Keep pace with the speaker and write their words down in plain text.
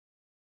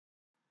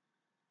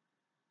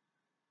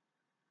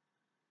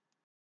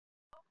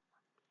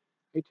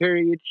Hey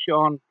Terry, it's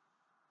Sean.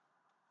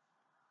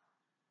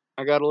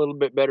 I got a little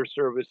bit better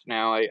service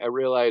now. I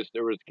realized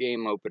there was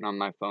game open on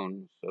my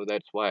phone, so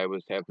that's why I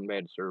was having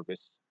bad service.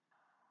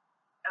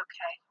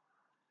 Okay.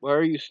 Why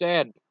are you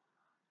sad?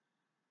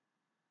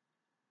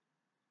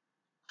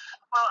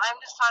 Well, I'm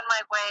just on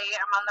my way.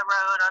 I'm on the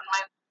road on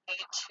my way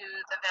to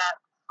the vet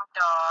for my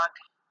dog.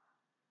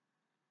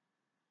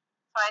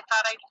 So I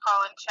thought I'd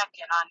call and check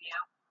in on you.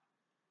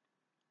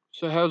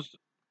 So how's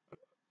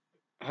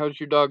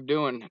your dog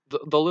doing?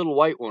 The little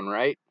white one,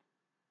 right?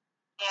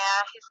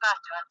 Yeah, he's not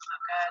doing so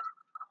good.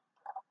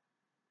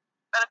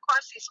 But of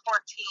course he's 14,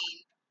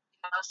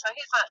 so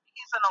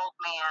he's an old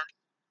man.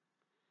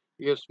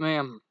 Yes,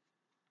 ma'am.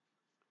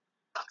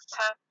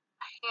 So,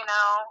 you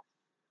know,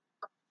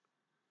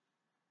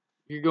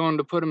 You going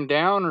to put him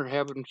down or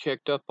have him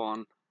checked up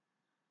on?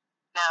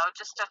 no,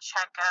 just a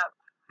checkup.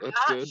 I'm That's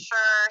not good.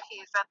 sure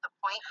he's at the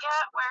point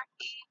yet where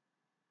he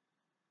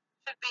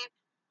should be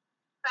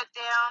put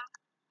down.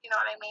 You know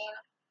what I mean?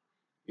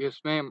 Yes,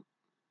 ma'am.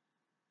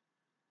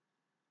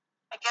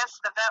 I guess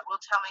the vet will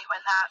tell me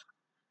when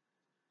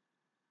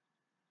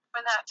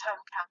that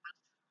time comes.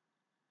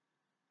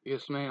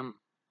 Yes, ma'am.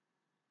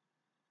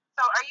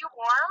 So are you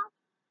warm?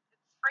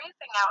 It's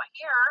freezing out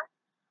here.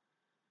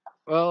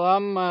 Well,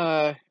 I'm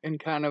in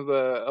kind of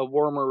a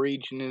warmer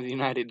region of the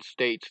United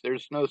States.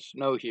 There's no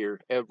snow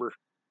here ever.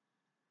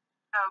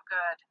 Oh,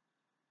 good.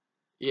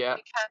 Yeah.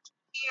 Because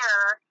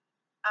here,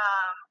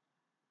 um,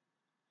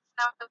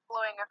 snow is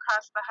blowing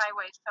across the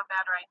highway so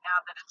bad right now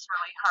that it's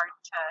really hard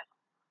to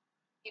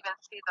even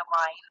see the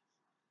line.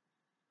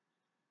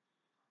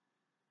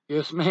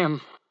 Yes,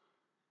 ma'am.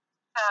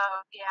 So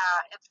yeah,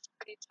 it's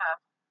pretty tough.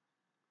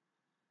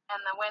 And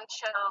the wind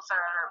chills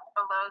are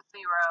below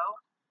zero.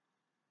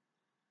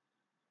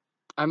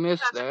 I miss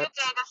So it's a that. good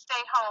day to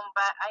stay home,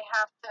 but I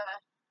have to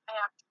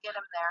get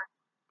him there.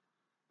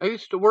 I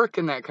used to work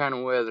in that kind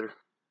of weather.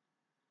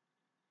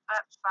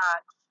 That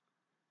sucks.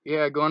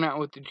 Yeah, going out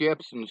with the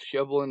Jepsons,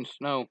 shoveling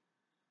snow.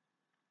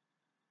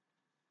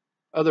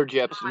 Other Oh my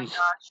Jepsons.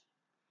 gosh.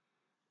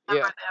 Yeah.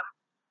 Remember them.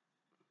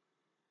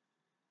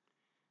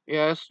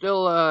 Yeah, I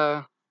still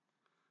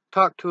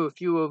talk to a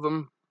few of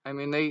them. I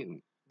mean,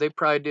 they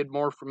probably did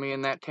more for me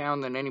in that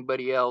town than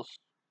anybody else.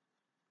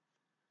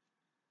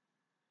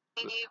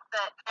 I believe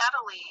that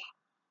Natalie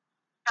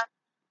got to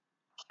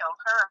kill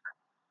her.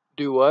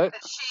 Do what?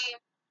 That she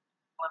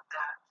loved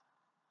that.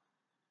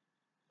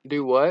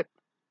 Do what?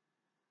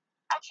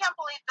 I can't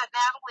believe that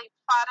Natalie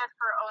plotted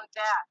her own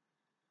death.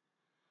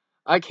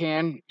 I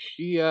can.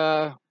 She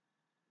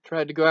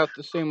tried to go out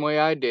the same way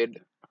I did.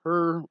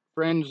 Her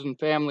friends and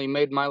family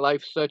made my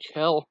life such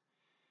hell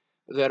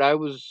that I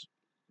was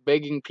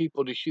begging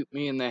people to shoot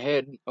me in the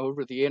head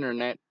over the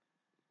internet.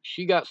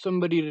 She got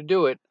somebody to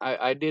do it.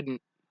 I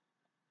didn't.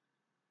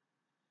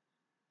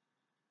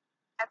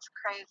 That's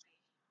crazy.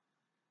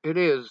 It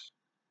is.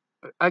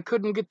 I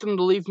couldn't get them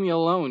to leave me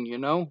alone, you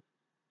know?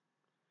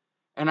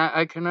 And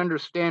I can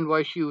understand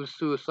why she was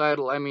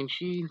suicidal. I mean,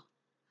 she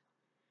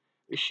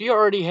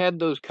already had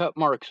those cut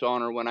marks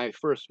on her when I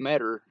first met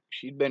her.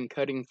 She'd been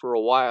cutting for a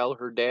while.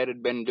 Her dad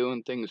had been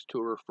doing things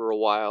to her for a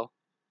while.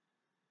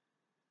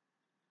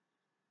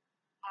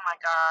 Oh my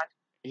God.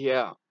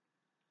 Yeah.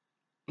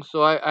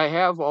 So I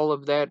have all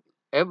of that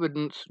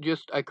evidence,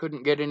 just I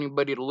couldn't get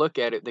anybody to look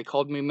at it. They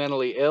called me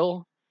mentally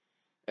ill,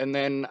 and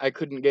then I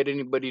couldn't get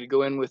anybody to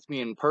go in with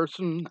me in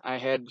person. I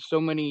had so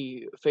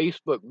many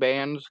Facebook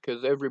bans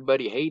because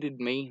everybody hated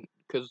me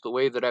because the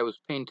way that I was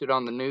painted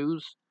on the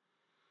news.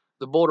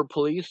 The border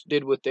police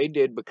did what they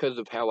did because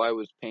of how I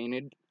was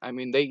painted. I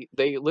mean, they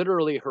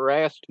literally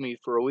harassed me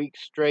for a week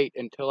straight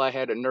until I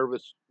had a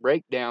nervous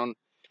breakdown,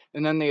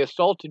 and then they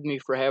assaulted me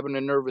for having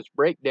a nervous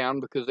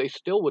breakdown because they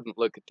still wouldn't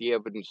look at the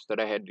evidence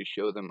that I had to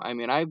show them. I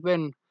mean, I've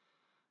been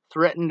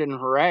threatened and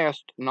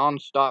harassed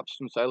nonstop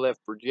since I left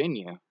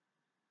Virginia.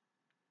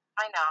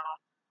 I know.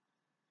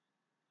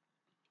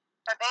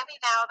 But maybe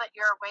now that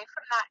you're away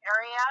from that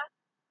area,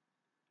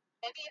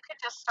 maybe you could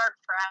just start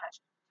fresh.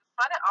 Just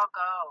let it all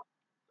go.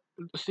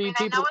 I See, mean,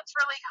 I know people, it's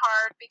really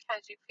hard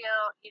because you feel,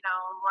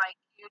 like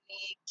you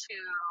need to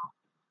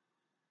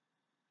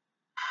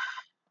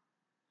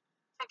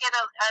get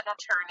an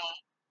attorney.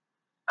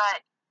 But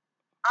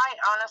I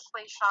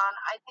honestly, Sean,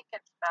 I think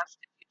it's best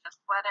if you just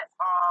let it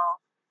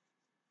all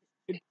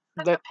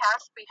put that the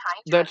past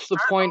behind you and that's the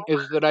start point,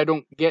 over. is that I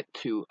don't get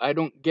to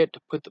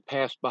put the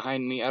past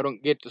behind me. I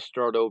don't get to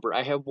start over.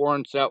 I have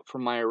warrants out for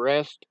my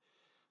arrest.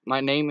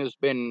 My name has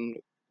been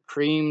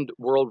creamed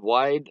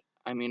worldwide.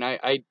 I mean,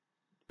 I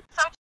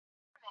So,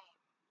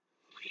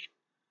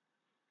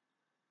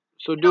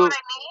 so you know what I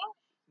mean?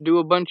 do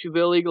a bunch of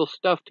illegal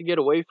stuff to get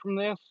away from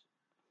this.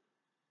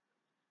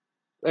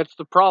 That's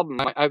the problem.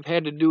 I've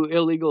had to do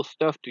illegal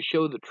stuff to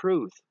show the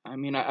truth. I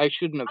mean, I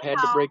shouldn't have I had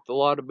to know. break the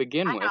law to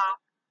begin I with. know.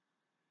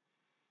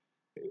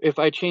 If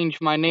I change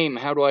my name,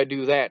 how do I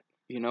do that?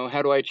 You know,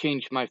 how do I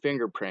change my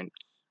fingerprint?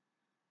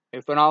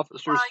 If an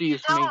officer Well,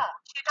 sees me, you don't,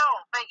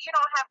 but you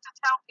don't have to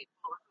tell people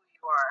who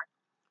you are.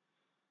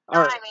 You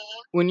know what I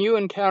mean? When you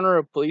encounter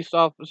a police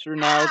officer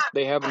now,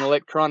 they have an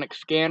electronic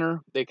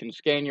scanner. They can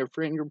scan your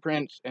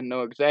fingerprints and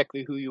know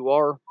exactly who you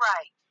are.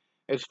 Right.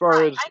 As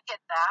far as I get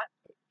that.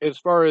 as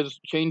far as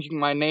changing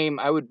my name,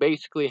 I would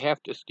basically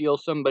have to steal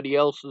somebody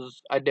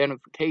else's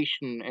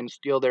identification and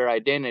steal their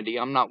identity.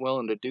 I'm not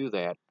willing to do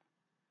that.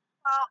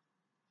 Well,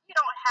 you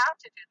don't have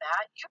to do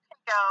that. You can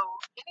go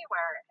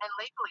anywhere and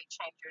legally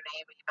change your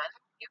name even.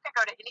 You can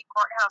go to any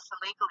courthouse and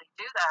legally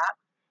do that.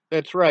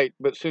 That's right,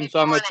 but since If you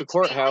I'm want at the it to be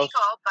courthouse,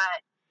 legal, but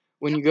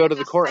when you you go can to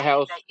the just say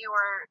courthouse, that you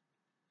were,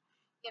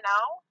 you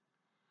know,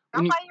 go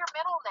when you by your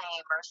middle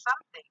name or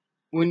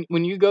something.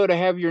 when you go to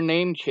have your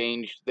name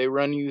changed, they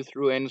run you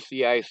through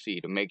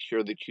NCIC to make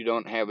sure that you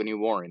don't have any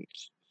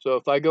warrants. So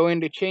if I go in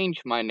to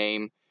change my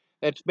name,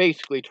 that's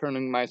basically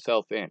turning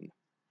myself in.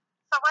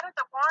 So what are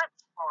the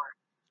warrants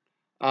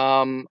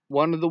for?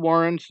 One of the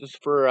warrants is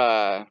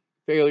for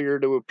failure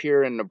to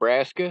appear in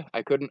Nebraska.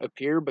 I couldn't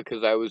appear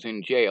because I was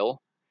in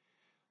jail.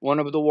 One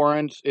of the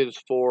warrants is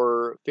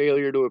for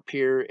failure to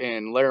appear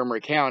in Larimer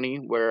County,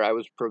 where I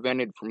was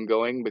prevented from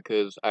going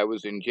because I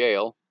was in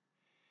jail.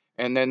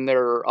 And then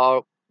there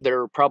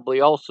are probably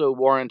also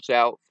warrants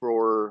out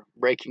for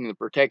breaking the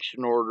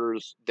protection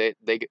orders that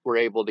they were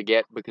able to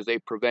get because they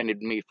prevented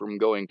me from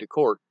going to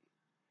court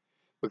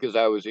because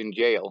I was in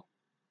jail.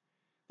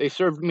 They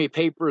served me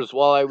papers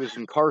while I was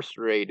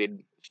incarcerated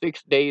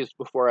 6 days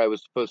before I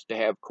was supposed to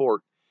have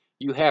court.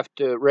 You have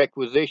to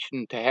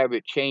requisition to have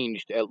it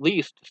changed at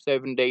least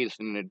 7 days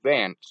in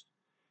advance.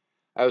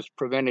 I was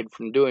prevented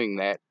from doing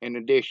that. In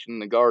addition,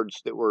 the guards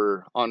that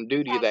were on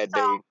duty Okay, that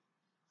day.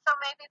 So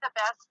maybe the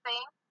best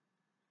thing,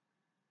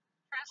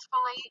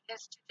 truthfully,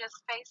 is to just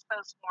face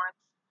those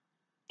warrants,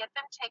 get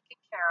them taken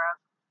care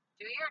of,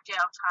 do your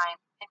jail time,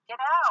 and get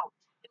out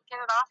and get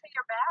it off of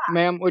your back.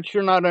 Ma'am, what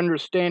you're not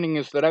understanding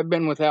is that I've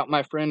been without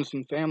my friends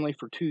and family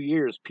for 2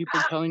 years. People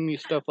telling me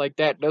stuff like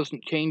that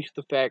doesn't change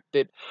the fact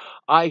that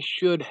I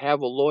should have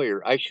a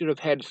lawyer. I should have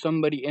had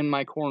somebody in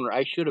my corner.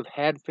 I should have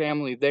had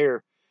family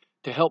there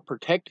to help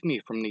protect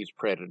me from these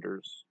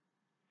predators.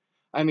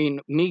 I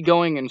mean, me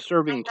going and I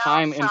serving know,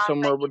 time in Sean,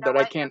 somewhere but you know that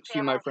I what? Your can't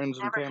see my family is friends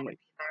and never going family. to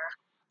be there.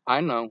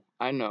 I know.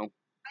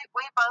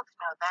 We both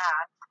know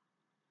that.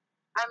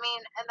 I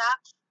mean, and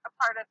that's a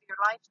part of your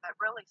life that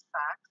really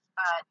sucks,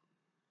 but,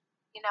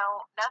 you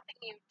know, nothing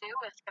you do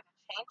is going to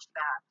change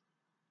that.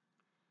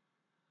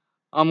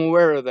 I'm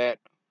aware of that.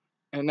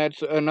 And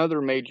that's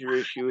another major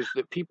issue, is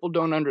that people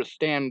don't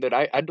understand that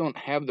I don't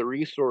have the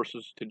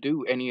resources to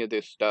do any of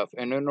this stuff.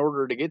 And in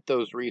order to get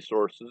those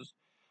resources,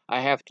 I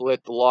have to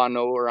let the law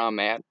know where I'm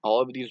at. All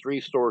of these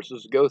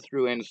resources go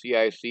through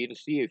NCIC to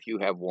see if you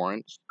have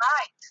warrants.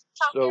 Right.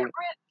 So So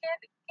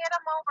get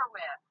them over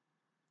with.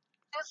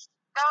 Just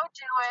go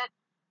do it.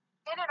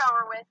 Get it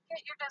over with.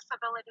 Get your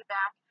disability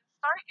back. And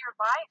start your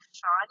life,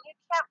 Sean. You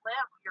can't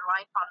live your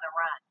life on the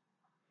run.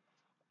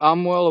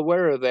 I'm well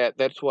aware of that.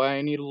 That's why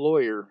I need a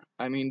lawyer.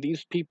 I mean,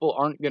 these people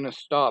aren't going to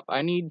stop.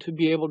 I need to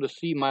be able to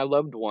see my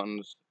loved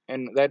ones.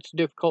 And that's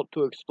difficult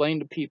to explain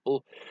to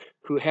people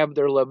who have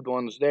their loved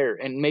ones there.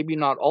 And maybe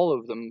not all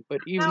of them,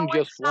 but even No,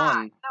 just it's not.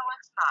 one. No,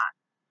 it's not.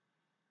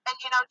 And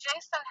you know,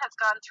 Jason has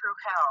gone through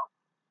hell.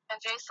 And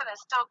Jason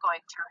is still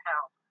going through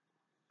hell.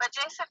 But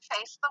Jason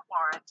faced the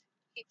warrant.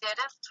 He did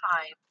his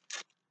time.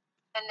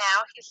 And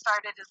now he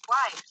started his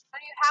life. So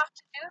you have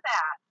to do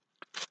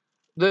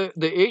that.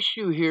 The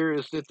issue here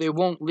is that they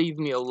won't leave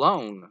me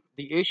alone.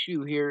 The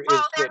issue here is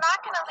Well, they're that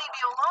not going to leave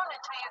you alone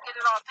until you get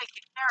it all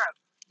taken care of.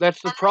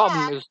 that's the And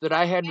problem, then is that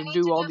I had you to need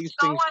do to all just these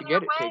go things on to your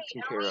get it way taken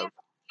and care leave, of.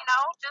 you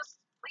know, just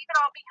leave it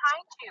all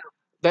behind you.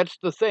 That's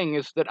the thing,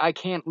 is that I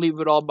can't leave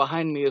it all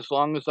behind me as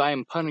long as I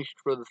am punished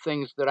for the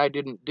things that I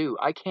didn't do.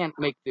 I can't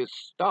make this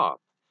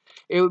stop.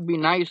 It would be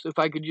nice if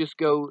I could just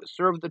go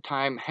serve the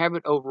time, have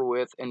it over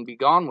with, and be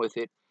gone with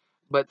it,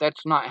 but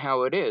that's not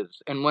how it is.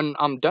 And when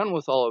I'm done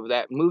with all of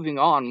that, moving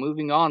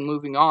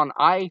on,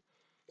 I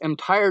am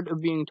tired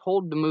of being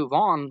told to move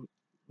on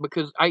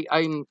because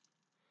I'm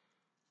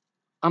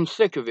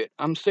sick of it.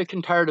 I'm sick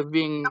and tired of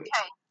being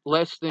Okay.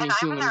 less than And a I'm a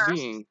human nurse.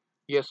 being.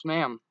 Yes,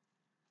 ma'am.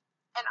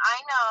 And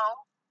I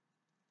know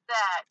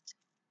that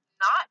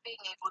not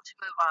being able to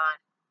move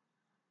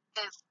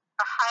on is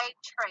a high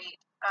trait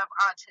of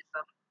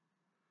autism.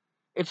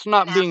 It's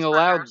not And being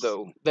allowed, Asperger's.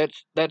 though.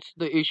 That's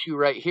the issue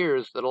right here,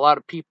 is that a lot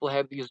of people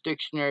have these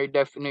dictionary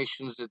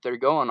definitions that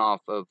they're going off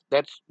of.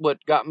 That's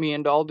what got me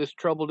into all this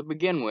trouble to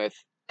begin with.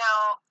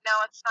 No,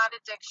 it's not a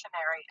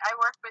dictionary. I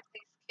work with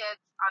these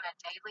kids on a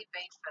daily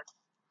basis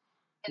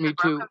in Me the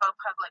Broken too. Bow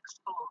Public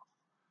Schools.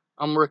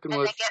 I'm working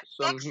And with they get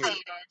some here.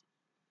 fixated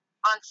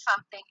on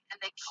something and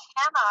they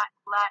cannot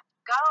let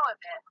go of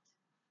it.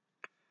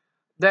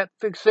 That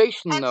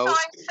fixation, And so though,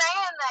 I'm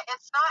saying that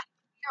it's not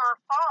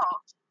your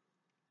fault.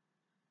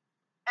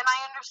 And I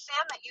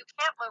understand that you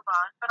can't move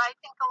on, but I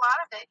think a lot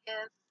of it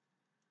is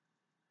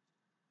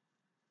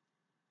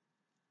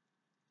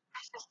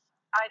just,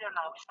 I don't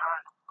know,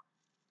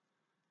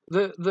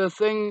 Sean. the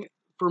thing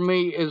for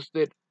me is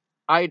that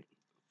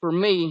for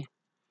me,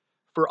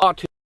 for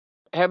autism,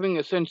 having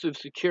a sense of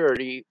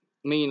security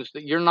means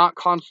that you're not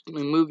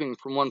constantly moving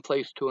from one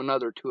place to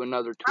another, to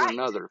another, to Right.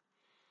 another.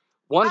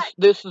 Once Right.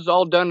 this is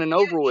all done and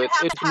over You with, have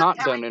to it's have not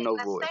done and everything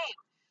over the with. same.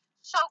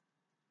 So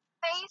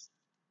face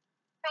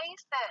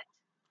it.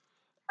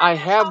 I Turn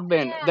yourself have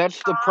been. in, That's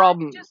the Sean.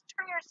 problem. Just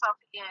turn yourself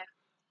in.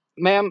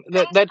 Ma'am,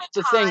 Face that's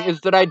the the thing, time,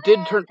 is that I and did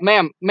then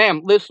turn,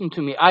 ma'am, listen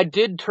to me. I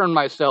did turn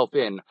myself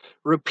in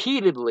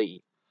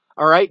repeatedly.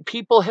 All right,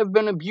 people have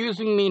been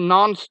abusing me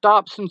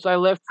nonstop since I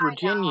left I know.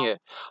 Virginia.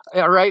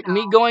 All right,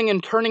 me going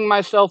and turning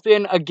myself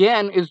in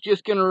again is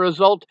just going to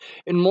result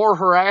in more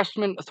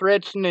harassment,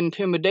 threats, and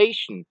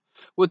intimidation.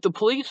 What the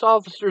police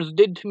officers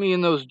did to me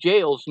in those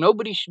jails,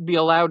 nobody should be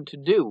allowed to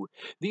do.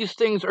 These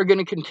things are going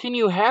to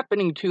continue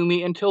happening to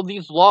me until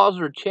these laws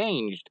are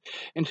changed,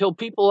 until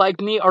people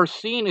like me are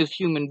seen as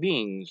human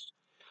beings.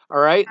 All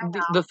right, I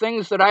know. the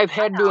things that I've I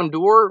had to know.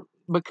 endure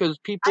because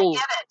I people,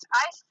 get it.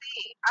 I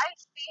see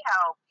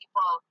how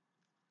people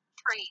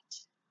treat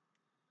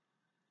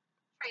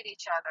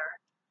each other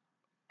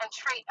and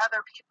treat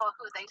other people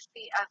who they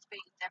see as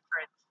being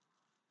different.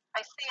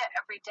 I see it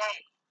every day.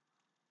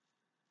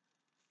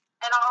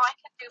 And all I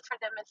can do for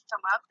them is to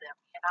love them,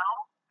 you know?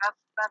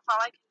 That's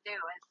all I can do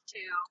is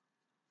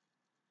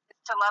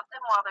to love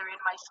them while they're in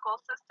my school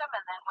system,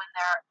 and then when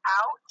they're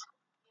out,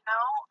 you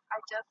know, I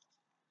just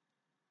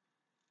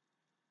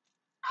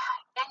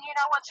and you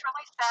know what's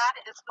really sad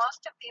is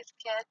most of these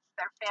kids,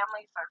 their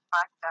families are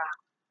fucked up,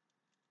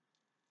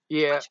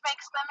 yeah, which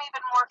makes them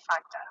even more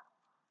fucked up.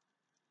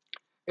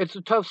 it's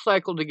a tough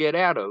cycle to get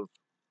out of.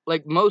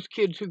 Like most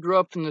kids who grow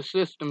up in the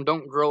system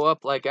don't grow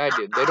up like I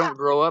did. They don't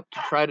grow up to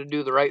try to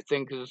do the right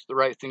thing because it's the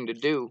right thing to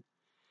do.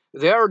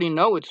 They already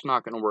know it's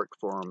not going to work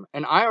for them.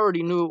 And I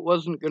already knew it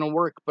wasn't going to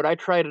work, but I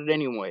tried it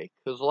anyway.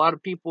 Because a lot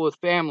of people with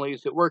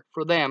families, it worked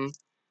for them.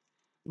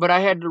 But I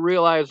had to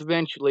realize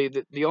eventually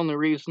that the only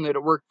reason that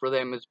it worked for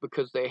them is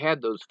because they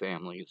had those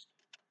families.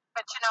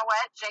 But you know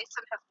what?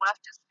 Jason has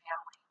left his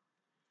family.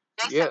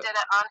 Jason Yeah, did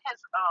it on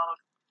his own,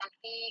 and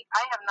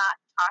I have not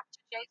talked to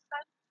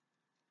Jason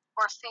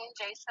or seen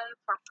Jason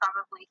for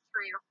probably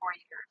 3 or 4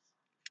 years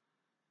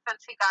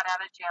since he got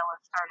out of jail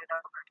and started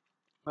over.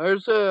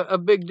 there's a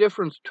big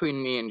difference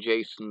between me and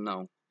Jason,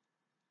 though.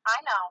 I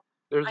know.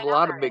 There's I a know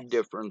lot of there big is.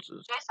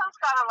 differences. Jason's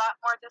got a lot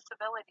more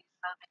disabilities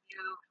though than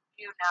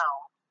you know.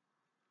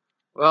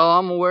 Well,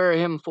 I'm aware of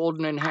him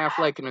folding in half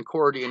like an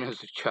accordion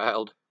as a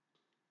child.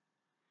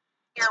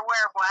 You're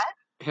aware of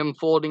what? Him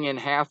folding in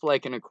half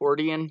like an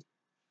accordion.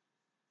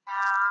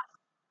 Yeah.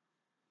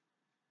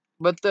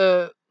 But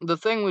the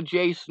thing with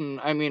Jason,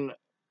 I mean,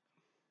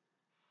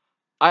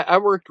 I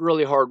worked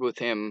really hard with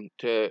him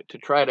to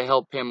try to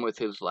help him with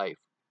his life.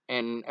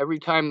 And every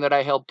time that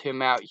I helped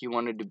him out, he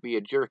wanted to be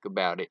a jerk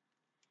about it.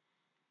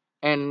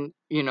 And,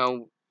 you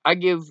know, I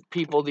give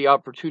people the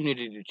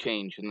opportunity to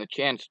change and the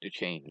chance to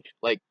change.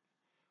 Like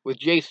with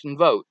Jason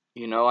Vogt,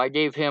 you know, I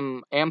gave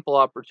him ample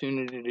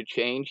opportunity to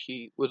change.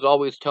 He was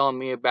always telling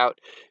me about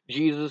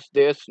Jesus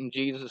this and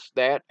Jesus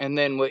that. And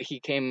then what he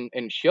came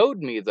and showed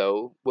me,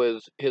 though,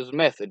 was his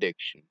meth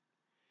addiction.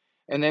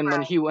 And then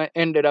when Right. he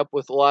ended up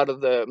with a lot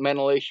of the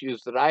mental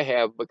issues that I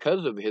have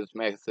because of his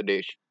meth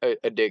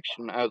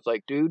addiction, I was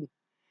like, dude,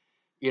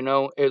 you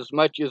know, as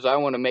much as I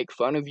want to make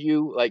fun of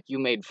you, like you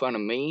made fun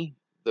of me,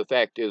 the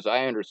fact is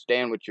I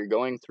understand what you're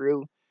going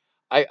through.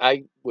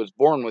 I was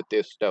born with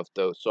this stuff,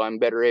 though, so I'm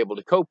better able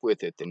to cope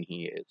with it than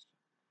he is.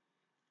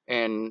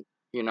 And,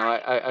 you know,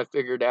 Right. I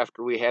figured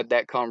after we had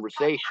that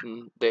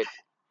conversation that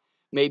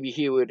maybe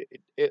he would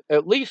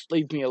at least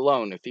leave me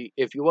alone.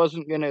 If he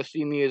wasn't going to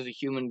see me as a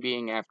human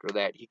being after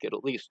that, he could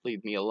at least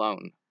leave me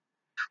alone.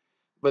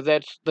 But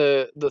that's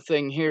the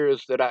thing here,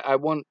 is that I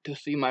want to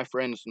see my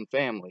friends and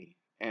family,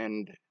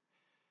 and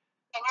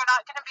And you're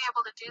not going to be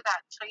able to do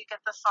that until you get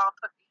this all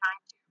put behind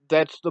you.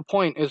 that's the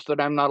point, is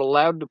that I'm not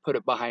allowed to put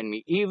it behind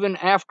me. Even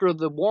after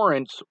the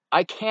warrants,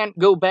 I can't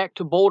go back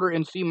to Boulder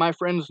and see my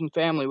friends and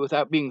family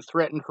without being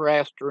threatened,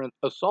 harassed, or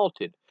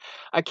assaulted.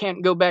 I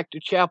can't go back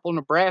to Chapel,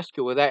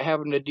 Nebraska without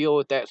having to deal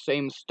with that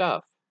same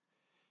stuff.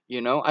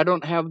 You know, I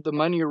don't have the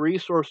money or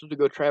resources to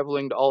go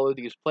traveling to all of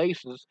these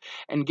places,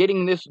 and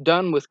getting this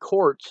done with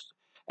courts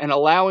and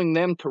allowing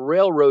them to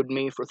railroad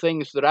me for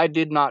things that I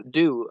did not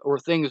do or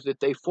things that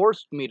they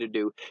forced me to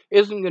do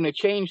isn't going to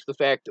change the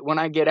fact that when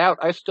I get out,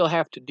 I still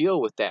have to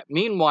deal with that.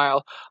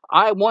 Meanwhile,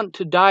 I want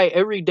to die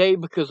every day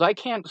because I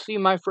can't see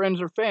my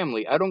friends or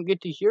family. I don't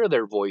get to hear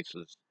their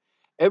voices.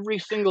 Every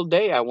single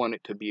day, I want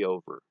it to be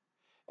over.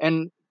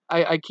 And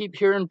I keep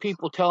hearing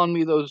people telling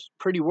me those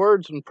pretty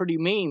words and pretty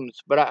memes,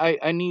 but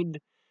I need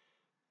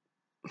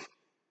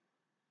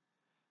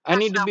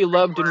There's to no be pretty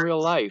loved in real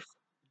words. life.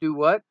 Do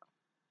what?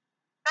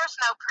 There's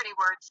no pretty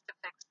words to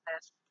fix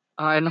this.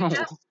 I You know.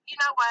 just, you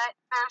know what?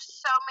 There's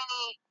so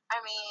many. I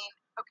mean,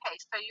 okay,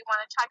 so you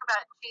want to talk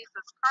about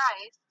Jesus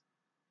Christ?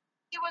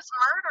 He was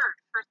murdered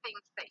for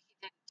things that he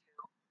didn't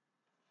do.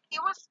 He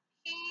was,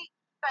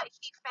 but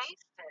he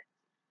faced it.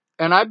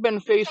 And I've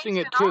been He facing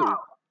faced it it too.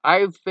 all.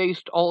 I've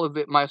faced all of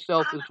it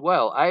myself as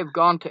well. I've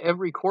gone to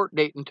every court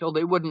date until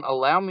they wouldn't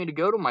allow me to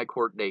go to my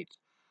court dates.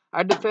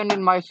 I defended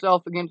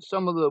myself against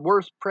some of the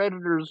worst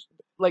predators,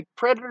 like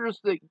predators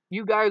that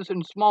you guys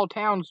in small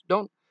towns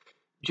don't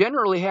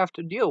generally have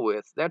to deal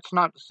with. That's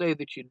not to say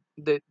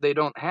that they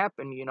don't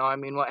happen. You know, I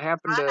mean, what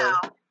happened I to know.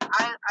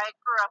 I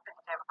grew up in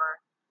Denver.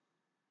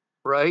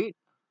 right?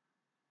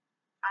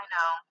 I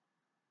know.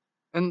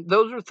 And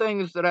those are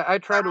things that I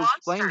try They're to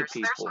explain to monsters.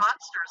 There's people.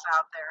 monsters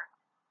out there.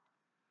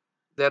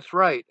 That's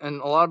right,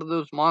 and a lot of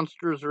those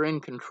monsters are in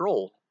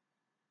control.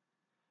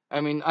 I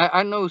mean,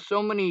 I know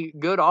so many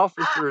good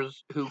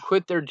officers who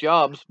quit their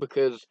jobs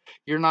because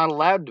you're not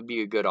allowed to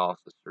be a good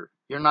officer.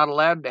 You're not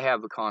allowed to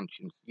have a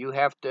conscience. You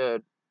have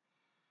to,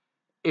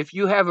 if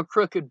you have a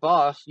crooked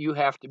boss, you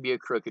have to be a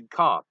crooked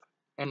cop.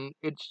 And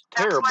it's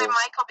That's why terrible.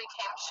 Michael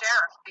became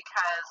sheriff,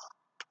 because,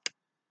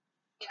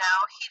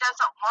 he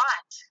doesn't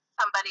want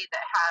somebody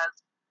that has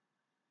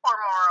poor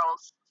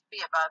morals to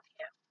be above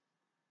him.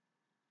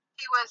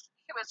 He was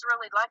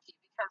really lucky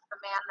because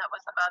the man that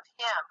was above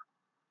him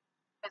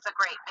is a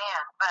great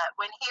man. But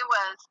when he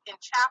was in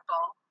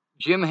chapel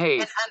Jim and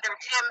Hayes. under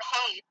Jim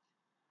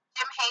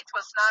Hates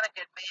was not a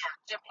good man.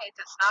 Jim Hates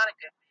is not a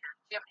good man.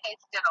 Jim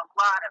Hates did a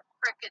lot of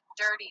crooked,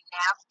 dirty,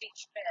 nasty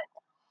shit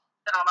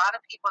that a lot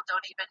of people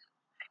don't even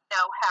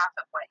know half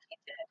of what he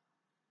did.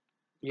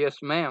 Yes,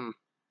 ma'am.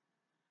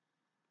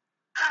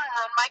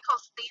 And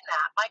Michael's seen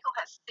that. Michael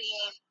has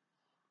seen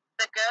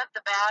the good,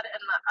 the bad,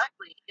 and the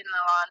ugly in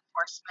the law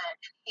enforcement,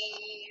 and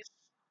he's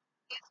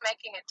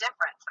making a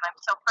difference, and I'm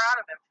so proud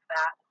of him for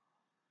that.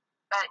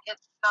 But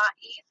it's not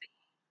easy,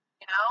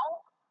 you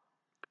know.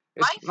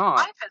 It's not.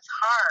 Life is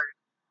hard.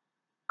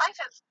 Life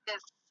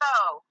is so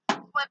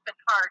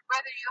flippin' hard.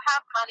 Whether you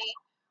have money,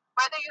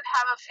 whether you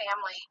have a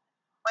family,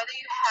 whether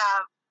you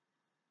have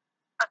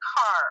a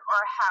car or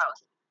a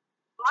house,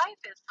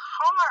 life is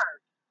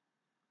hard.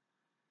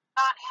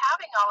 Not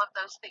having all of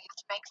those things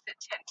makes it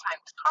 10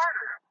 times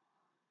harder.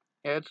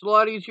 Yeah, it's a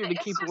lot easier to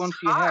It's keep it just once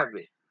you hard. have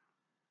it.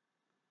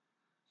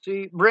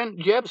 See, Brent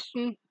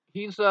Jepson,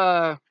 he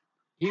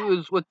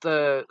was with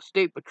the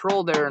state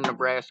patrol there in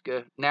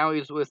Nebraska. Now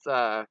he's with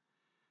the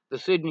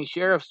Sydney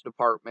Sheriff's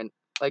Department.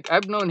 Like,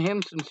 I've known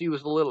him since he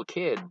was a little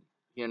kid,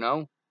 you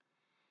know?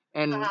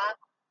 And Uh-huh.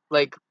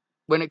 like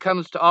when it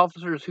comes to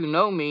officers who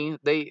know me,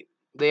 they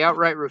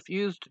outright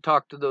refuse to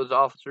talk to those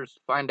officers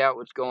to find out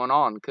what's going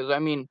on. Because I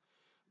mean,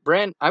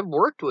 Brent, I've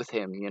worked with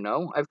him. You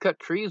know, I've cut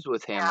trees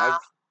with him. Yeah.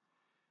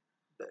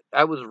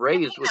 I was And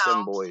raised he with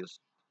them knows. boys.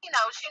 He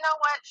knows. You know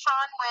what,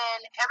 Sean? When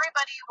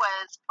everybody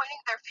was pointing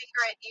their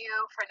finger at you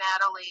for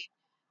Natalie,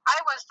 I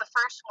was the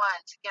first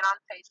one to get on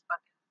Facebook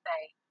and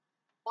say,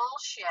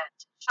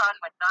 bullshit. Sean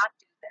would not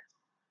do this.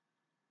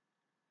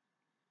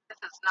 This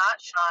is not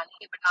Sean.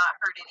 He would not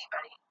hurt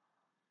anybody.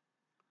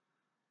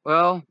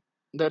 Well,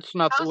 that's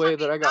not the way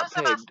that I got Those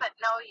of us pegged. that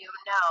know you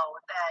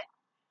know that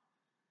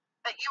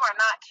you are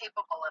not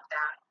capable of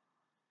that.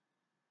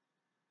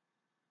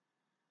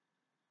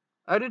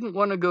 I didn't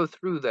want to go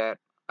through that.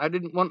 I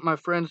didn't want my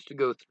friends to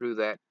go through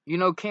that. You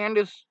know,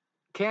 Candace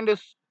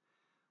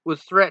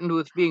was threatened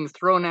with being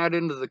thrown out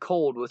into the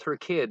cold with her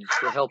kids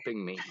for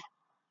helping me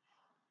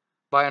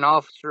by an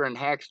officer in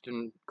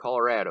Haxton,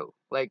 Colorado.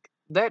 Like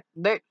that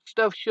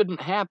stuff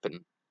shouldn't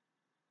happen.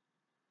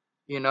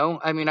 You know,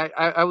 I mean,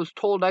 I was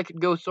told I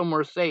could go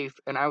somewhere safe,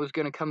 and I was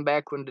going to come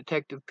back when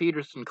Detective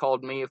Peterson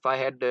called me if I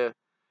had to,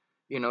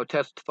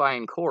 testify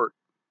in court.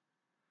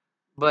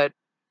 But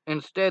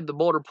instead, the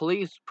Boulder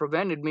police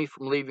prevented me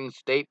from leaving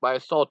state by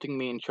assaulting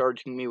me and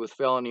charging me with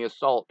felony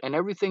assault. And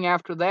everything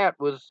after that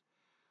was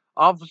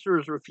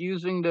officers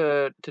refusing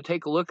to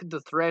take a look at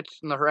the threats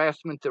and the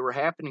harassment that were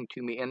happening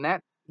to me. And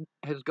that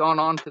has gone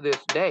on to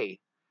this day.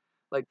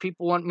 Like,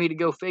 people want me to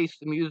go face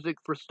the music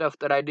for stuff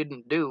that I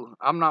didn't do.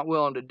 I'm not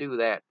willing to do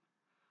that.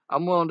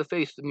 I'm willing to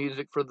face the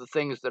music for the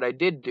things that I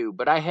did do,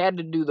 but I had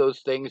to do those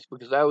things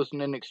because I was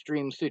in an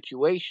extreme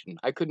situation.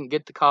 I couldn't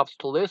get the cops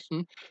to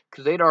listen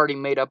because they'd already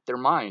made up their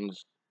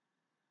minds.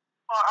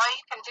 Well, all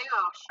you can do,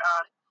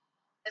 Sean,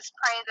 is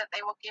pray that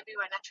they will give you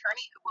an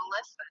attorney who will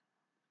listen.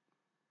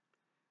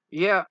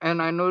 Yeah,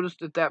 and I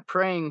noticed that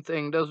praying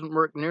thing doesn't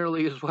work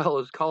nearly as well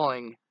as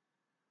calling.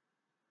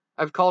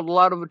 I've called a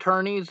lot of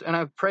attorneys and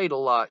I've prayed a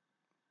lot.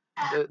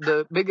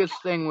 The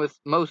biggest thing with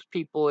most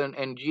people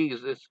and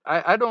Jesus,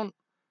 I don't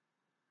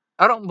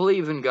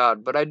believe in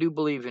God, but I do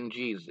believe in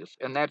Jesus,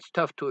 and that's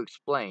tough to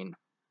explain.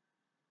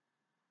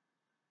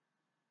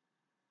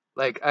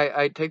 Like,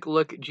 I take a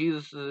look at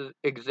Jesus'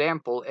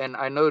 example, and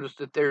I notice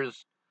that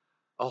there's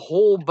a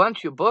whole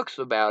bunch of books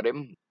about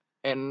him,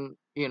 and,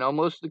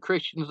 most of the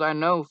Christians I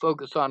know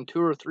focus on 2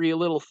 or 3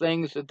 little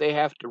things that they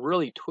have to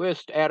really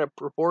twist out of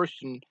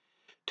proportion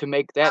to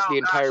make that Oh, the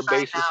entire gosh, I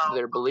basis of know.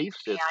 their Believe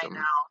belief me, I system.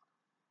 know.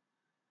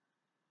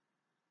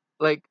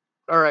 Like,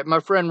 alright, my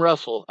friend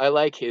Russell, I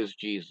like his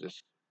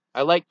Jesus.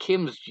 I like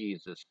Kim's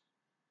Jesus.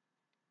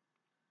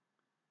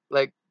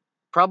 Like,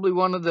 probably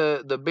one of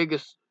the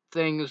biggest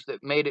things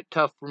that made it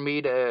tough for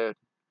me to,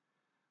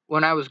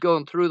 when I was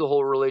going through the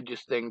whole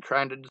religious thing,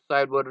 trying to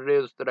decide what it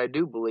is that I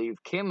do believe,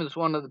 Kim is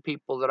one of the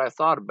people that I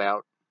thought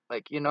about.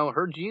 Like,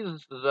 her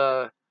Jesus is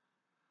a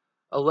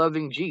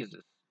loving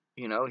Jesus.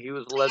 He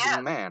was a He loving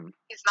is. man.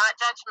 He's not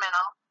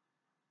judgmental.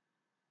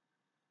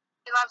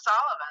 He loves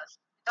all of us.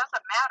 It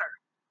doesn't matter.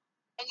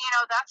 And,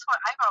 that's what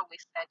I've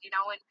always said.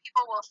 When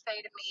people will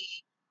say to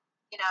me,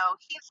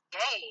 he's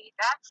gay,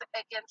 that's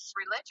against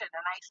religion.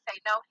 And I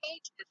say, no,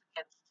 hate is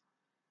against,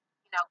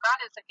 God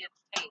is against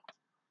hate.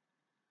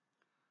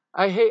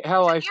 I hate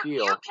how I You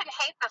feel. can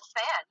hate the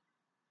sin,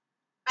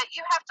 but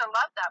you have to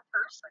love that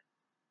person.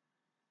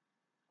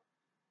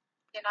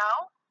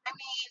 I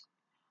mean,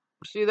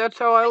 See, that's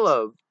how I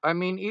love. I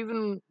mean,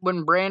 even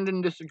when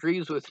Brandon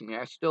disagrees with me,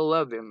 I still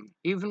love him.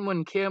 Even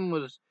when Kim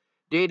was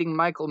dating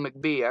Michael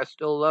McBee, I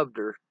still loved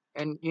her.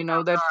 And,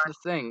 oh that's God, the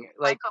thing.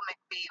 Like, Michael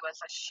McBee was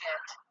a shit.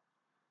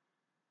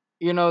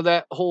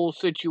 that whole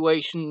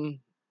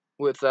situation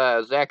with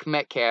Zach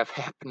Metcalf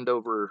happened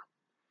over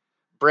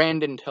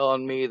Brandon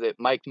telling me that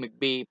Mike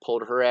McBee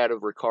pulled her out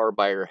of her car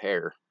by her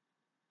hair.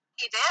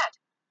 He did.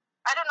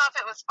 I don't know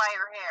if it was by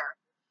her hair,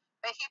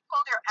 but he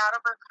pulled her out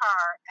of her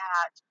car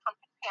at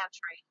Pumpkin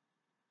Pantry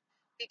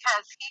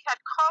because he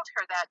had called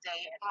her that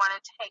day and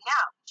wanted to hang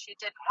out. She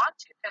didn't want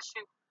to because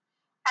she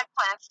had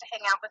plans to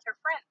hang out with her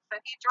friends.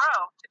 So he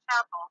drove to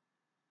Chapel,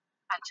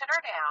 hunted her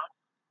down,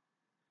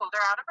 pulled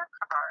her out of her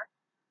car,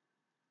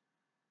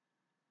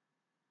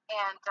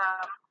 and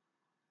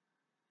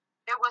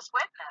it was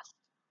witnessed.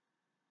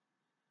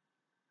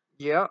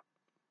 Yeah.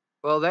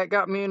 Well, that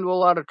got me into a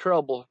lot of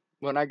trouble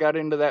when I got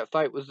into that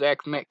fight with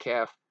Zach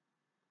Metcalf.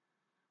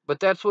 But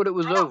that's what it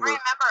was over. I don't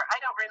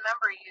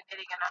remember you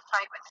getting in a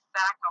fight with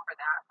Zach over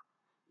that.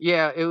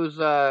 Yeah, it was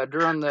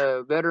during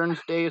the Veterans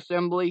Day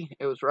assembly.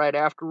 It was right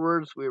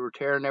afterwards. We were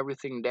tearing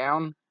everything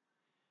down.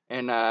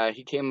 And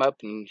he came up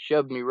and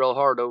shoved me real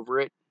hard over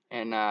it.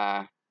 And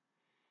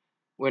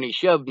when he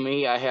shoved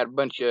me, I had a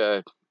bunch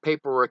of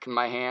paperwork in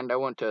my hand. I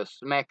went to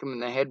smack him in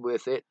the head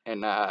with it,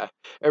 and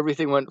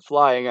everything went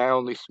flying. I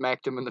only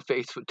smacked him in the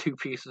face with 2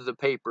 pieces of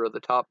paper, the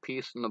top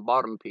piece and the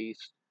bottom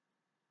piece.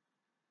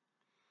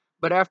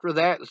 But after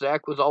that,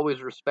 Zach was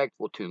always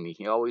respectful to me.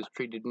 He always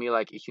treated me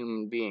like a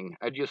human being.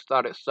 I just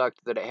thought it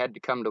sucked that it had to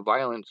come to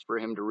violence for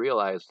him to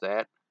realize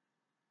that.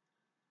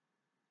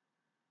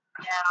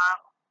 Yeah.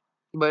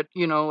 But,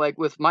 like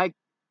with Mike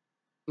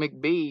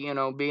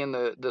McBee, being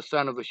the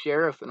son of a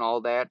sheriff and all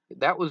that,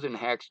 that was in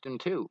Haxton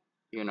too,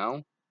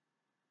 Yep.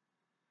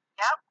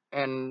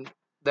 And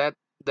that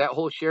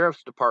whole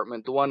sheriff's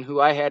department, the one who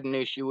I had an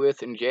issue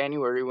with in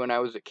January when I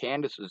was at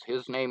Candace's,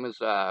 his name is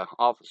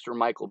Officer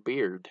Michael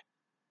Beard.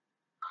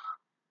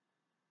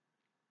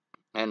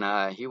 And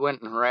he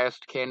went and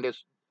harassed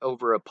Candace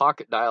over a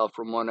pocket dial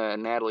from one of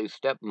Natalie's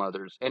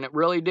stepmothers. And it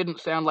really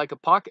didn't sound like a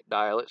pocket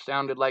dial. It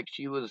sounded like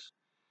she was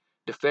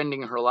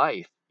defending her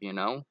life.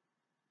 Yeah.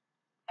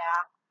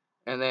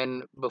 And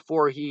then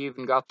before he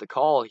even got the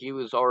call, he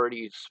was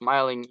already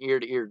smiling ear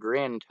to ear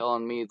grin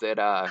telling me that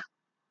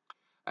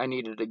I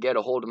needed to get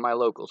a hold of my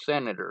local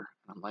senator.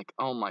 I'm like,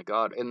 oh my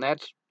God. And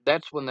that's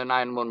when the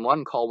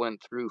 911 call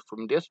went through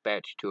from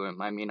dispatch to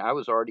him. I mean, I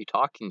was already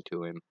talking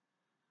to him.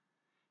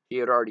 He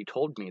had already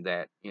told me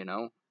that.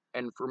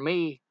 And for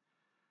me,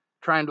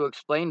 trying to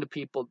explain to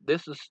people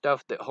this is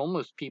stuff that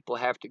homeless people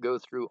have to go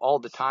through all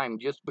the time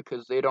just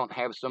because they don't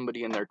have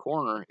somebody in their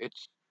corner.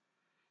 It's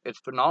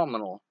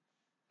phenomenal.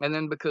 And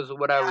then because of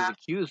what I was Yeah.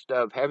 accused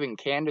of, having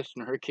Candace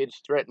and her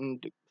kids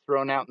threatened,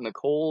 thrown out in the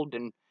cold,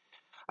 and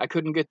I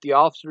couldn't get the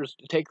officers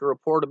to take a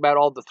report about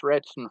all the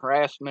threats and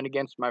harassment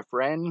against my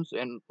friends.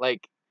 And,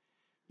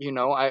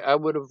 I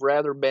would have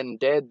rather been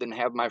dead than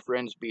have my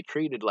friends be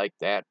treated like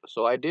that.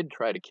 So I did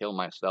try to kill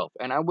myself.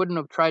 And I wouldn't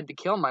have tried to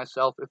kill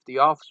myself if the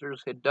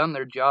officers had done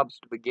their jobs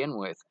to begin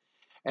with.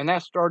 And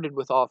that started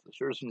with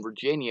officers in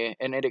Virginia,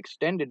 and it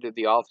extended to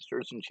the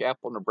officers in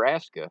Chapel,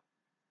 Nebraska.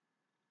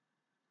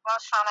 Well,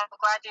 Sean, I'm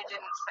glad you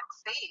didn't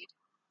succeed.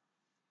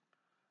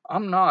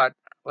 I'm not.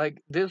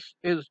 Like, this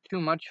is too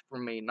much for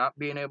me, not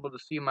being able to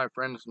see my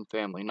friends and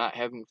family, not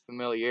having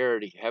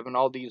familiarity, having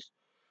all these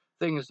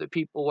things that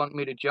people want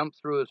me to jump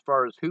through as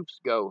far as hoops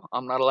go.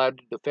 I'm not allowed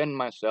to defend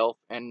myself,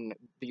 and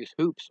these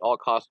hoops all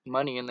cost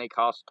money and they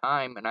cost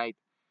time, and I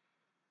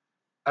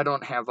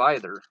don't have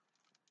either.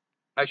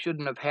 I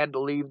shouldn't have had to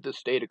leave the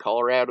state of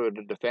Colorado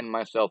to defend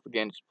myself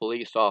against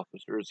police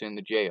officers in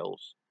the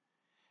jails.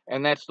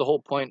 And that's the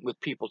whole point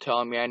with people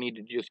telling me I need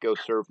to just go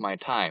serve my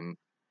time,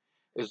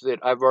 is that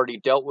I've already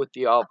dealt with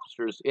the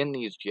officers in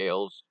these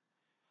jails.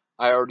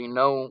 I already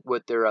know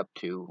what they're up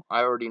to.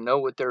 I already know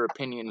what their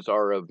opinions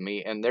are of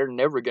me, and they're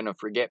never going to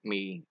forget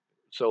me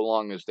so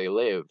long as they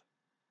live.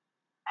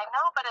 I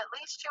know, but at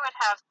least you would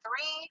have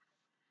 3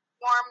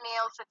 warm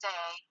meals a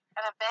day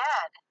and a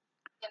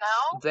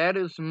bed. That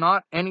is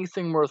not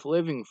anything worth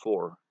living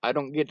for. I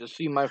don't get to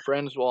see my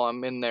friends while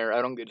I'm in there.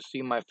 I don't get to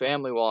see my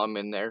family while I'm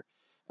in there.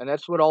 And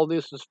that's what all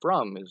this is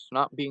from, is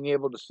not being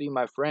able to see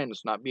my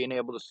friends, not being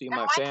able to see And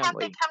my why can't they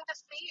family. come to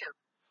see you?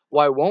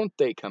 Why won't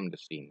they come to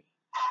see me?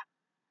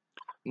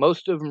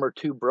 Most of them are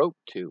too broke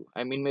to.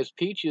 I mean, Miss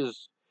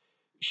Peaches,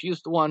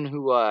 she's the one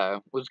who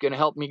was going to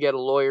help me get a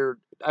lawyer.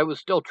 I was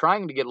still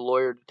trying to get a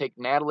lawyer to take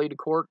Natalie to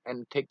court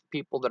and take the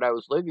people that I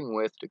was living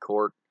with to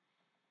court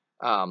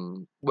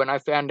when I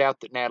found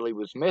out that Natalie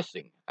was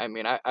missing. I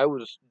mean, I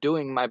was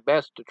doing my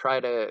best to try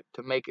to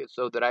make it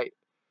so that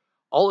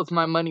all of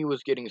my money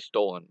was getting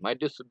stolen. My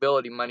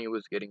disability money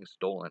was getting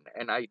stolen,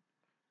 and I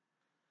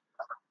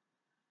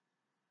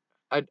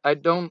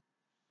don't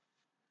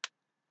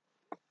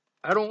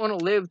want to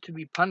live to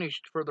be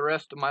punished for the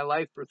rest of my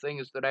life for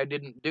things that I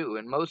didn't do,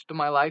 and most of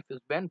my life has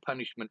been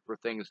punishment for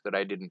things that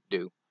I didn't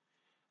do.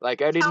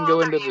 Like, I didn't How go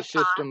old are into you, the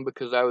Sean? system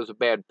because I was a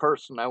bad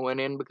person. I went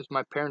in because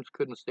my parents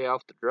couldn't stay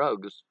off the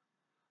drugs.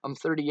 I'm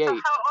So 38. how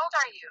old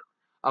are you?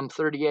 I'm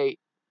 38.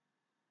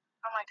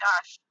 Oh my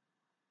gosh.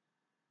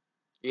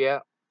 Yeah.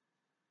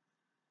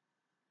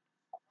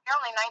 You're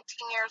only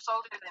 19 years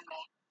older than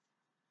me.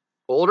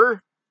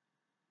 Older?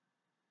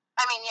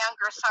 I mean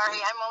younger, sorry.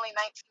 I'm only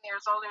 19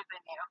 years older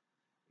than you.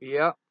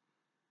 Yeah.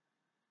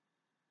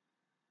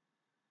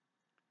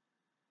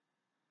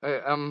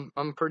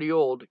 I'm pretty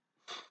old.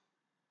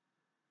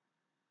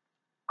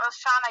 Well,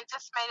 Sean, I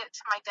just made it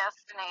to my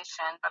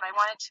destination, but I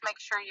wanted to make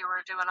sure you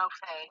were doing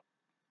okay.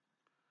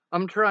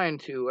 I'm trying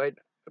to.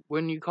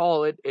 When you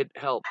call it, it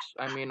helps.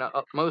 I mean,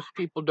 most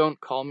people don't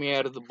call me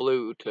out of the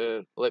blue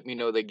to let me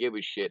know they give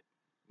a shit.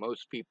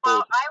 Most Well,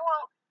 people,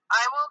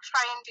 I will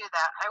try and do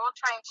that. I will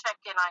try and check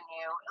in on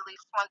you at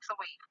least once a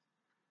week.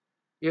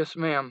 yes,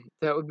 ma'am,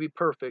 that would be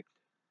perfect.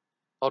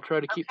 I'll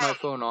try to keep my Okay.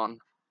 phone on.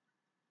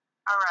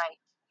 All right.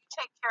 You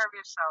take care of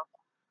yourself.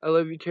 I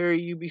love you,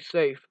 Terry. You be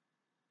safe.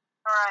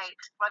 All right.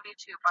 Love you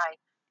too. Bye.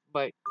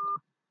 Bye.